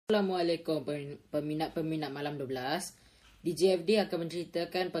Assalamualaikum peminat-peminat Malam 12. DJFD akan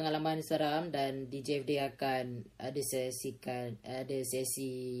menceritakan pengalaman seram dan DJFD akan ada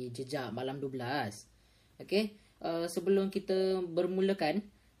sesi jejak Malam 12. Okey, sebelum kita bermulakan,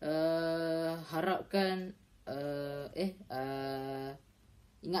 harapkan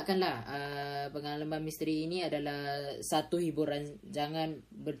ingatkanlah pengalaman misteri ini adalah satu hiburan. Jangan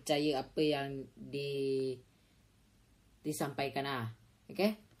percaya apa yang disampaikan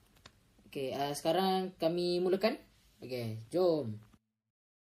Okey. Okey, sekarang kami mulakan. Okey, jom.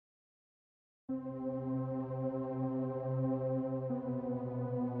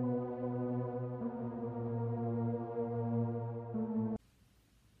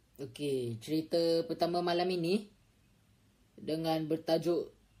 Okey, cerita pertama malam ini dengan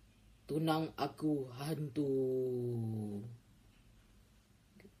bertajuk Tunang Aku Hantu.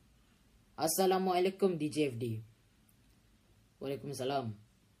 Assalamualaikum DJFD. Waalaikumsalam.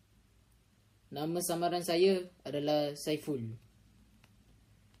 Nama samaran saya adalah Saiful.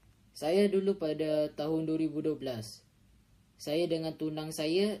 Saya dulu pada tahun 2012, saya dengan tunang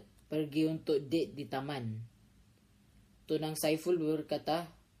saya pergi untuk date di taman. Tunang Saiful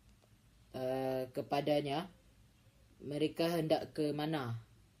berkata kepadanya, mereka hendak ke mana?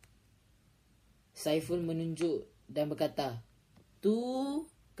 Saiful menunjuk dan berkata, "Tu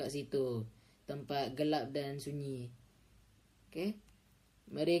kat situ, tempat gelap dan sunyi." Okay.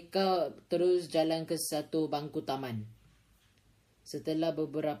 Mereka terus jalan ke satu bangku taman. Setelah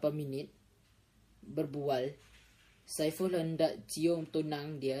beberapa minit berbual, Saiful hendak cium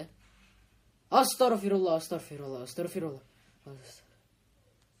tunang dia. Astaghfirullah.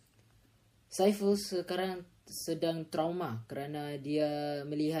 Saiful sekarang sedang trauma kerana dia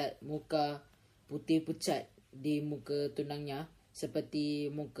melihat muka putih pucat di muka tunangnya seperti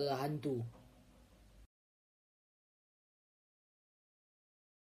muka hantu.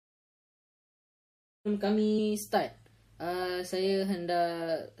 Kami start, saya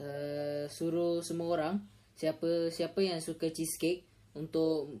hendak suruh semua orang, siapa yang suka cheesecake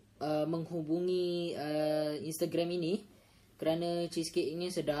untuk menghubungi Instagram ini kerana cheesecake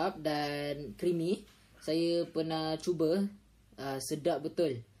ini sedap dan creamy. Saya pernah cuba, sedap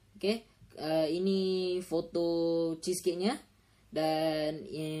betul. Okay, ini foto cheesecake-nya dan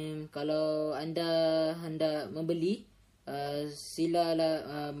kalau anda hendak membeli,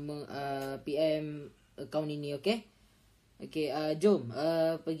 silalah PM akaun ini. Okey, jom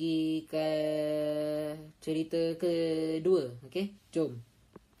pergi ke cerita kedua. Okey, jom.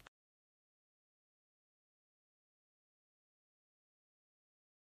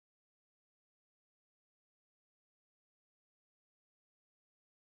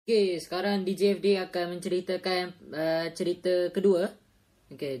 Okey, sekarang DJFD akan menceritakan cerita kedua.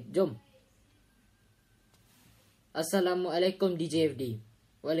 Okey, jom. Assalamualaikum DJFD.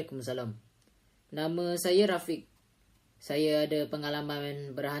 Waalaikumsalam. Nama saya Rafiq. Saya ada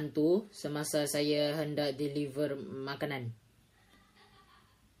pengalaman berhantu semasa saya hendak deliver makanan.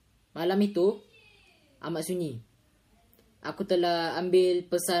 Malam itu amat sunyi. Aku telah ambil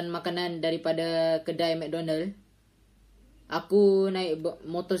pesan makanan daripada kedai McDonald. Aku naik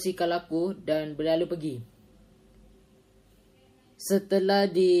motosikal aku dan berlalu pergi. Setelah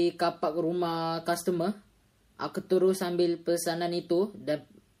di kapak rumah customer, aku terus ambil pesanan itu dan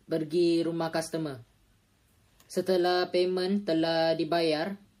pergi rumah customer. Setelah payment telah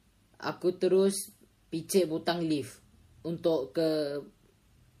dibayar, aku terus picit butang lift untuk ke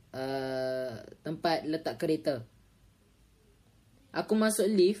tempat letak kereta. Aku masuk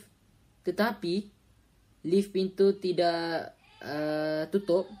lift, tetapi lift pintu tidak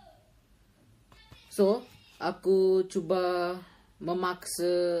tutup. So, aku cuba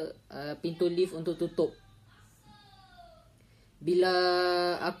memaksa pintu lift untuk tutup. Bila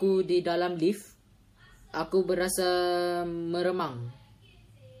aku di dalam lift, aku berasa meremang.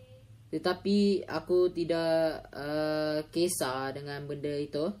 Tetapi aku tidak kisah dengan benda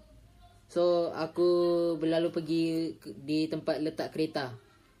itu. So, aku berlalu pergi di tempat letak kereta.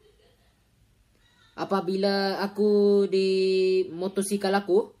 Apabila aku di motosikal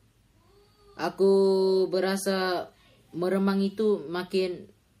aku berasa meremang itu makin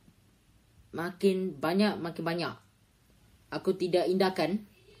banyak. Aku tidak indahkan.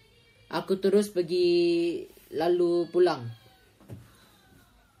 Aku terus pergi lalu pulang.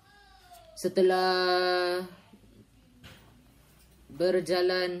 Setelah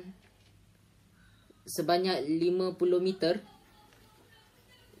berjalan sebanyak 50 meter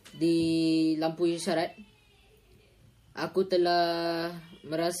di lampu isyarat, aku telah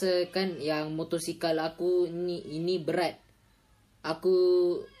merasakan yang motosikal aku ini berat. Aku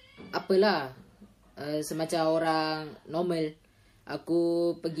apalah semacam orang normal,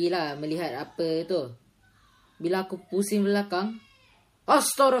 aku pergilah melihat apa tu. Bila aku pusing belakang,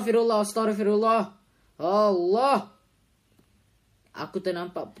 Astaghfirullah, Astaghfirullah, Allah, aku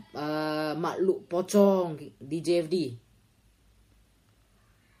ternampak makhluk pocong di JFD.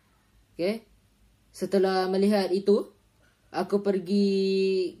 Okay. Setelah melihat itu, aku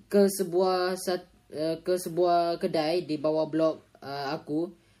pergi ke sebuah kedai di bawah blok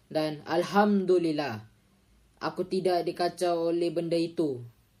aku, dan Alhamdulillah aku tidak dikacau oleh benda itu.